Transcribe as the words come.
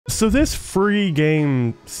So this free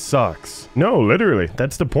game sucks. No, literally,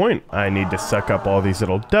 that's the point. I need to suck up all these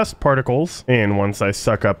little dust particles, and once I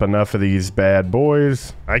suck up enough of these bad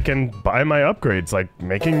boys, I can buy my upgrades, like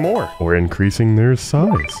making more or increasing their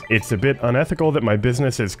size. It's a bit unethical that my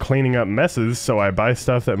business is cleaning up messes, so I buy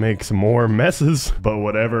stuff that makes more messes, but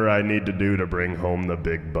whatever I need to do to bring home the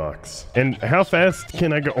big bucks. And how fast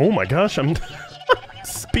can I go? Oh my gosh, I'm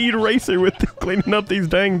speed racer with cleaning up these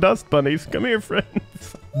dang dust bunnies. Come here, friends.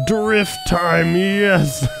 Drift time,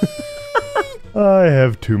 yes. I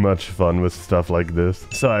have too much fun with stuff like this.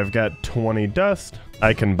 So I've got 20 dust.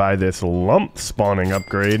 I can buy this lump spawning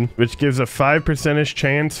upgrade, which gives a 5%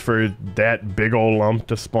 chance for that big old lump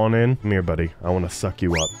to spawn in. Come here, buddy. I want to suck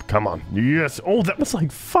you up. Come on. Yes. Oh, that was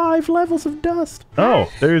like 5 levels of dust. Oh,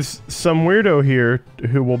 there's some weirdo here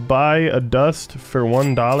who will buy a dust for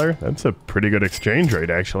 $1. That's a pretty good exchange rate,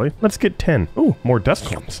 actually. Let's get 10. Oh, more dust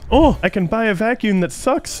clumps. Oh, I can buy a vacuum that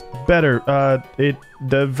sucks better.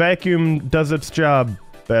 The vacuum does its job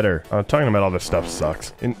better. Talking about all this stuff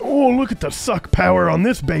sucks. And oh, look at the suck power on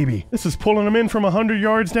this baby. This is pulling them in from 100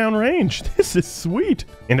 yards down range. This is sweet.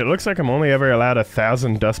 And it looks like I'm only ever allowed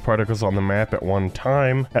 1,000 dust particles on the map at one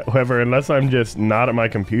time. However, unless I'm just not at my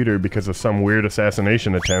computer because of some weird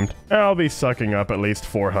assassination attempt, I'll be sucking up at least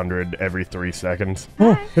 400 every 3 seconds.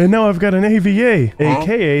 Oh, and now I've got an AVA,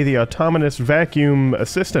 aka the Autonomous Vacuum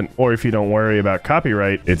Assistant. Or if you don't worry about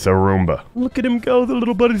copyright, it's a Roomba. Look at him go, the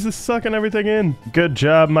little buddy's just sucking everything in. Good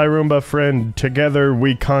job, my Roomba friend. Together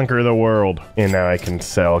we conquer the world. And now I can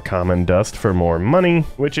sell common dust for more money,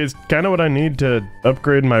 which is kind of what I need to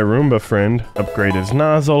upgrade my Roomba friend. Upgrade his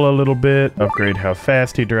nozzle a little bit, upgrade how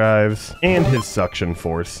fast he drives, and his suction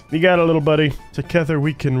force. You got it, little buddy. Together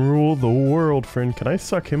we can rule the world, friend. Can I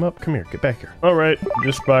suck him up? Come here, get back here. All right,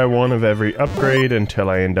 just buy one of every upgrade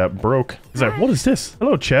until I end up broke. He's like, what is this?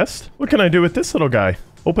 Hello, chest. What can I do with this little guy?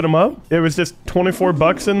 Open them up. It was just 24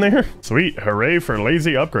 bucks in there. Sweet. Hooray for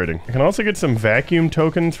lazy upgrading. I can also get some vacuum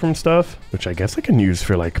tokens from stuff, which I guess I can use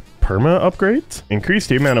for like perma upgrades. Increase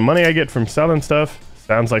the amount of money I get from selling stuff.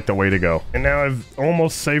 Sounds like the way to go. And now I've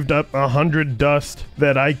almost saved up 100 dust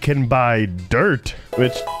that I can buy dirt,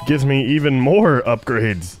 which gives me even more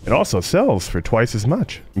upgrades. It also sells for twice as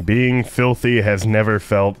much. Being filthy has never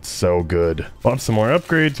felt so good. Bought some more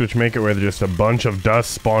upgrades, which make it where just a bunch of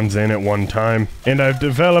dust spawns in at one time. And I've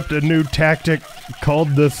developed a new tactic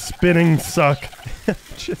called the spinning suck.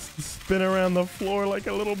 Just spin around the floor like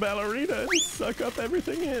a little ballerina and suck up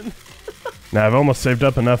everything in. Now I've almost saved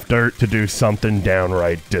up enough dirt to do something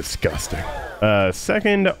downright disgusting.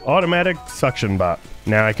 Second, automatic suction bot.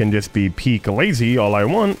 Now I can just be peak lazy all I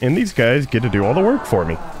want, and these guys get to do all the work for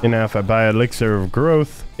me. And now if I buy Elixir of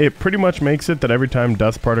Growth, it pretty much makes it that every time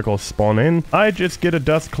dust particles spawn in, I just get a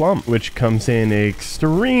dust clump, which comes in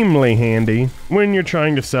extremely handy when you're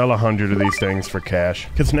trying to sell 100 of these things for cash.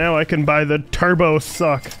 Because now I can buy the Turbo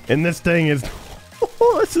Suck, and this thing is...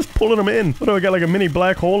 Oh, this is pulling them in. What do I got, like a mini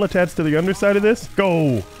black hole attached to the underside of this?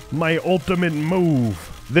 Go! My ultimate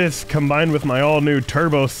move. This, combined with my all-new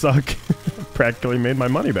Turbo Suck, practically made my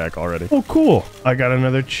money back already. Oh, cool. I got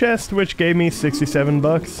another chest, which gave me 67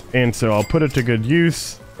 bucks. And so I'll put it to good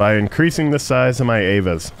use by increasing the size of my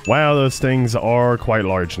Avas. Wow, those things are quite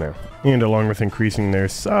large now. And along with increasing their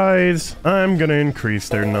size, I'm gonna increase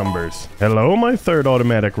their numbers. Hello, my third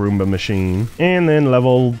automatic Roomba machine. And then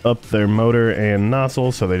level up their motor and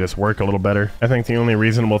nozzle so they just work a little better. I think the only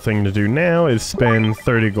reasonable thing to do now is spend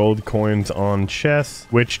 30 gold coins on chests,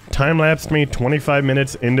 which time-lapsed me 25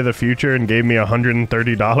 minutes into the future and gave me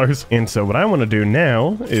 $130. And so what I want to do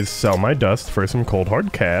now is sell my dust for some cold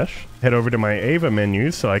hard cash. Head over to my Ava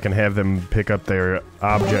menus so I can have them pick up their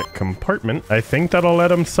object compartment. I think that'll let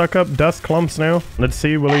them suck up dust clumps now. Let's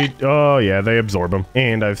see, will he... Oh yeah, they absorb them.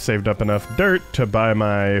 And I've saved up enough dirt to buy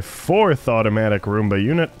my fourth automatic Roomba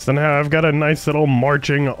unit. So now I've got a nice little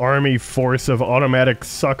marching army force of automatic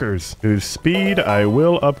suckers, whose speed I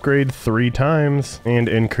will upgrade 3 times and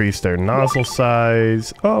increase their nozzle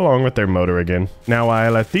size along with their motor again. Now while I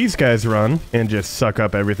let these guys run and just suck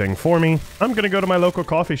up everything for me, I'm gonna go to my local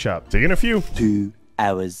coffee shop. See you in a few. 2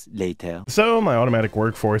 hours later. So my automatic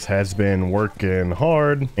workforce has been working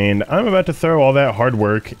hard, and I'm about to throw all that hard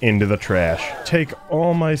work into the trash. Take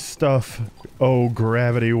all my stuff. Oh,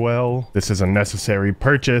 gravity well. This is a necessary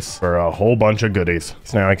purchase for a whole bunch of goodies.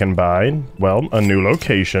 So now I can buy, well, a new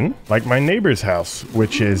location, like my neighbor's house,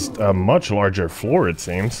 which is a much larger floor, it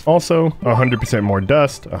seems. Also, 100% more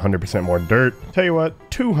dust, 100% more dirt. Tell you what,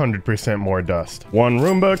 200% more dust. One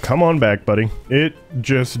Roomba, come on back, buddy. It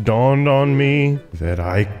just dawned on me that it,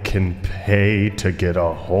 I can pay to get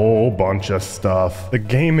a whole bunch of stuff. The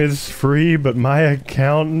game is free, but my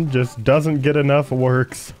accountant just doesn't get enough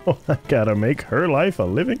work, so I gotta make her life a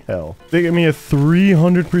living hell. They give me a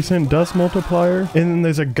 300% dust multiplier, and then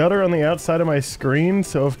there's a gutter on the outside of my screen,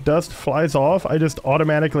 so if dust flies off, I just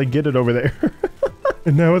automatically get it over there.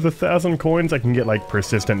 And now with 1,000 coins, I can get like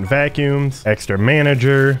persistent vacuums, extra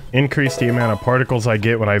manager, increase the amount of particles I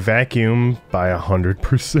get when I vacuum by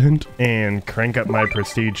 100%, and crank up my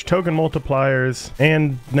prestige token multipliers.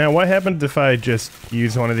 And now what happens if I just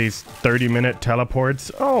use one of these 30-minute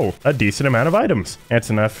teleports? Oh, a decent amount of items. That's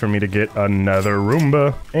enough for me to get another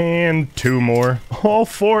Roomba and 2 more. All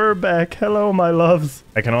 4 are back. Hello, my loves.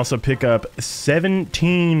 I can also pick up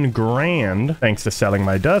 17 grand thanks to selling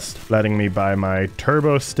my dust, letting me buy my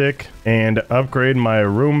turbo stick and upgrade my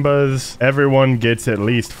Roombas. Everyone gets at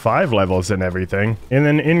least 5 levels and everything. And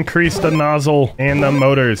then increase the nozzle and the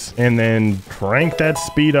motors, and then crank that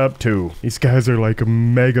speed up too. These guys are like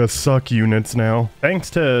mega suck units now. Thanks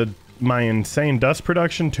to my insane dust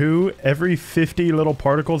production too, every 50 little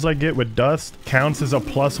particles I get with dust counts as a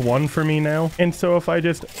 +1 for me now. And so if I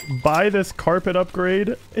just buy this carpet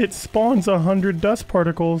upgrade, it spawns 100 dust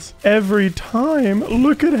particles every time.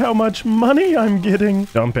 Look at how much money I'm getting.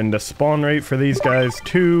 Dump into spawn rate for these guys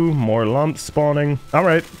too. More lumps spawning. All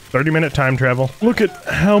right, 30-minute time travel. Look at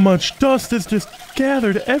how much dust is just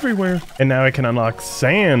gathered everywhere. And now I can unlock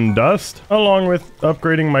sand dust along with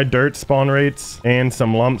upgrading my dirt spawn rates and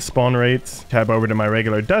some lump spawn rates. Tab over to my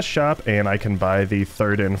regular dust shop and I can buy the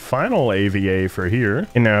 3rd and final AVA for here.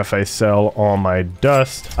 And now if I sell all my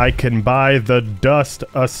dust, I can buy the dust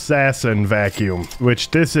assassin vacuum,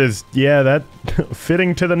 which this is, yeah, that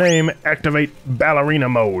fitting to the name, activate ballerina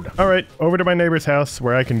mode. All right, over to my neighbor's house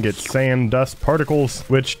where I can get sand dust particles,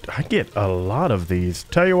 which I get a lot of these.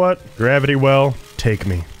 Tell you what, gravity well, take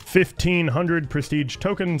me. 1,500 prestige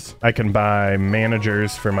tokens. I can buy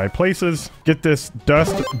managers for my places. Get this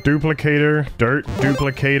dust duplicator, dirt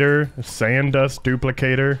duplicator, sand dust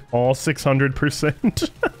duplicator, all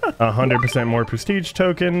 600%. 100% more prestige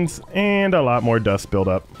tokens, and a lot more dust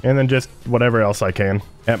buildup. And then just whatever else I can.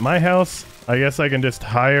 At my house, I guess I can just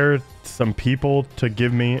hire some people to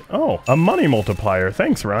give me, oh, a money multiplier.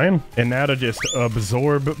 Thanks, Ryan. And now to just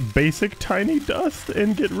absorb basic tiny dust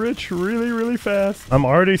and get rich really, really fast. I'm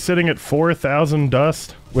already sitting at 4,000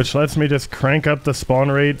 dust, which lets me just crank up the spawn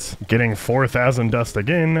rates. Getting 4,000 dust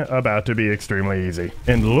again, about to be extremely easy.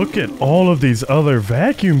 And look at all of these other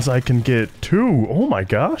vacuums I can get too. Oh my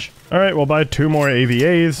gosh. All right, we'll buy 2 more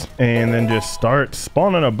AVAs and then just start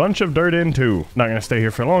spawning a bunch of dirt in too. Not gonna stay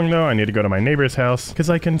here for long though. I need to go to my neighbor's house because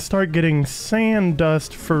I can start getting sand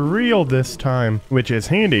dust for real this time, which is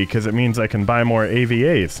handy because it means I can buy more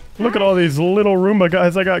AVAs. Look at all these little Roomba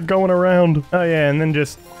guys I got going around. Oh yeah, and then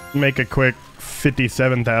just make a quick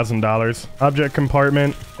 $57,000. Object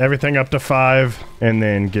compartment, everything up to 5, and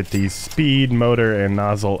then get the speed, motor, and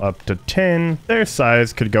nozzle up to 10. Their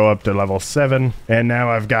size could go up to level 7, and now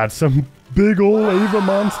I've got some big ol' Ava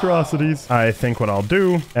monstrosities. I think what I'll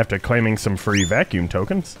do, after claiming some free vacuum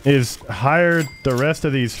tokens, is hire the rest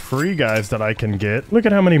of these free guys that I can get. Look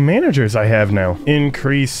at how many managers I have now.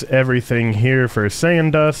 Increase everything here for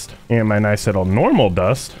sand dust, and my nice little normal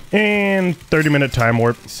dust, and 30-minute time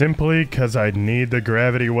warp, simply because I need the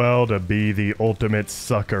gravity well to be the ultimate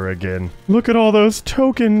sucker again. Look at all those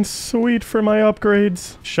tokens, sweet for my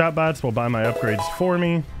upgrades. Shopbots will buy my upgrades for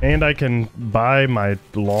me, and I can buy my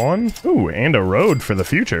lawn. Ooh, and a road for the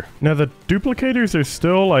future. Now the duplicators are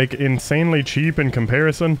still like insanely cheap in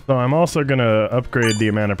comparison, so I'm also gonna upgrade the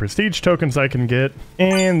amount of prestige tokens I can get,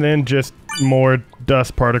 and then just more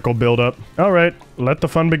dust particle buildup. All right, let the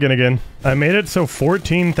fun begin again. I made it so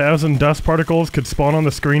 14,000 dust particles could spawn on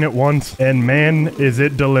the screen at once, and man, is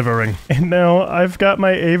it delivering. And now I've got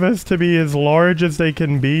my Avas to be as large as they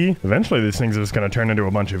can be. Eventually these things are just gonna turn into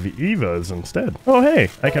a bunch of Evas instead. Oh hey,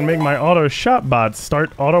 I can make my auto shop bots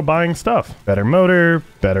start auto buying stuff. Better motor,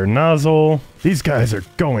 better nozzle. These guys are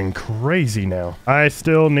going crazy now. I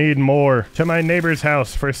still need more. To my neighbor's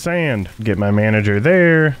house for sand. Get my manager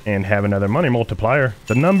there and have another money multiplier.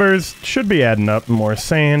 The numbers should be adding up. More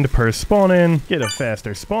sand per spawn in. Get a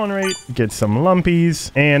faster spawn rate. Get some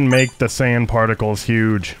lumpies. And make the sand particles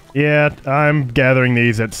huge. Yeah, I'm gathering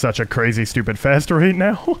these at such a crazy stupid fast rate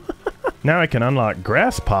now. Now I can unlock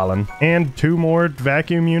grass pollen and 2 more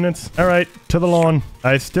vacuum units. All right, to the lawn.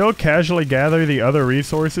 I still casually gather the other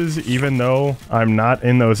resources even though I'm not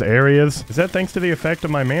in those areas. Is that thanks to the effect of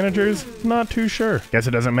my managers? Not too sure. Guess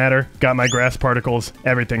it doesn't matter. Got my grass particles.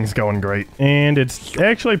 Everything's going great. And it's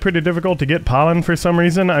actually pretty difficult to get pollen for some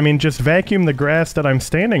reason. I mean, just vacuum the grass that I'm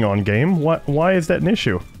standing on, game. Why is that an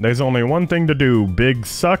issue? There's only one thing to do. Big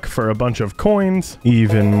suck for a bunch of coins.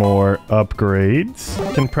 Even more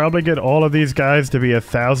upgrades. Can probably get all of these guys to be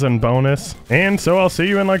 1,000 bonus. And so I'll see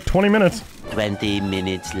you in like 20 minutes. 20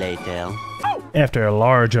 minutes later. After a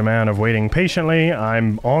large amount of waiting patiently,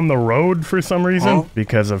 I'm on the road for some reason,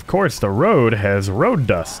 because of course the road has road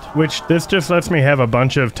dust, which this just lets me have a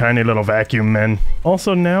bunch of tiny little vacuum men.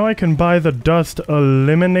 Also, now I can buy the dust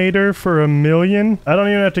eliminator for 1 million. I don't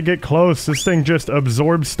even have to get close. This thing just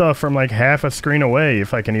absorbs stuff from like half a screen away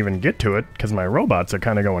if I can even get to it, because my robots are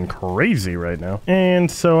kind of going crazy right now. And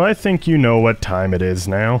so I think you know what time it is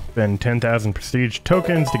now. Spend 10,000 prestige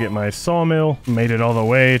tokens to get my sawmill. Made it all the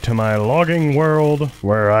way to my logging world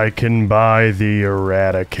where I can buy the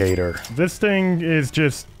eradicator. This thing is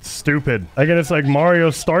just stupid. I can just like Mario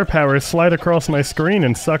star power slide across my screen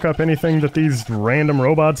and suck up anything that these random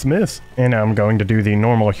robots miss. And I'm going to do the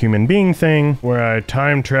normal human being thing where I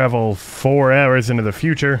time travel 4 hours into the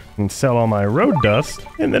future and sell all my road dust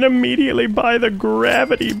and then immediately buy the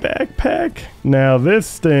gravity backpack. Now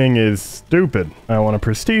this thing is stupid. I want a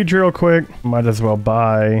prestige real quick. Might as well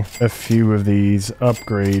buy a few of these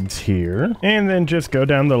upgrades here and then just go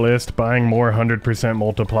down the list buying more 100%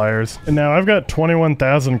 multipliers. And now I've got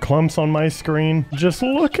 21,000 clumps on my screen. Just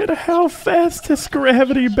look at how fast this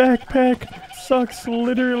gravity backpack sucks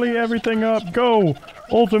literally everything up. Go!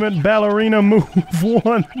 Ultimate ballerina move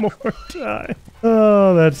one more time.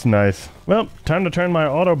 Oh, that's nice. Well, time to turn my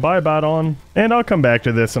auto buy bot on, and I'll come back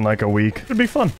to this in like a week. It'd be fun.